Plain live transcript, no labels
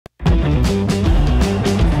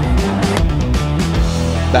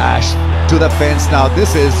bash to the fence. Now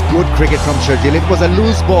this is good cricket from Sharjeel. It was a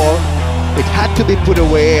loose ball. It had to be put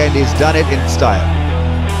away and he's done it in style.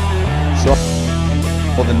 So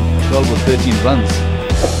more than 12 or 13 runs.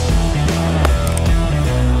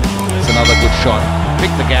 It's another good shot.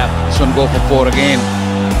 Pick the gap. This one go for 4 again.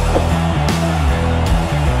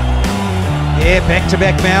 Yeah,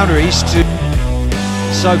 back-to-back boundaries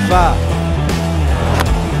so far.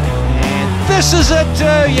 And this is it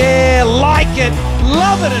too, yeah, like it,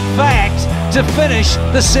 love it in fact, to finish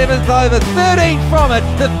the 7th over. 13 from it,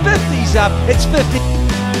 the 50's up, it's 50.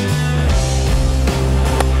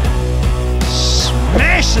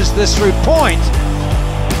 Smashes this through point,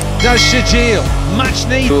 does Sharjeel, much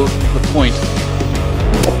needed. To the point.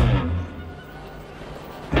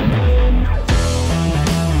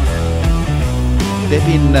 they've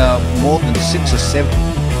been more than 6 or 7.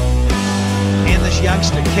 And this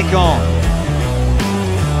youngster kick on.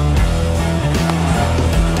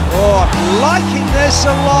 Oh, liking this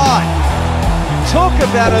a lot. Talk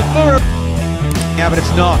about a mirror. Yeah, but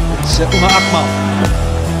it's not. It's Umar Akmal.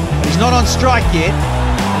 He's not on strike yet.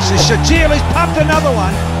 This is Sharjeel. He's pumped another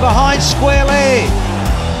one behind square leg.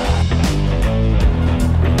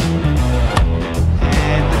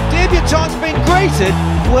 And the debutante's been greeted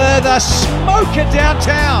with a smoker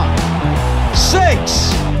downtown. 6.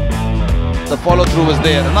 The follow-through was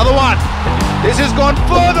there. Another one. This has gone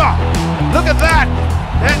further. Look at that.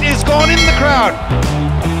 That is gone in the crowd.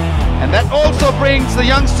 And that also brings the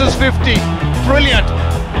youngsters 50. Brilliant.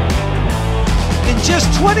 In just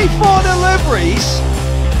 24 deliveries,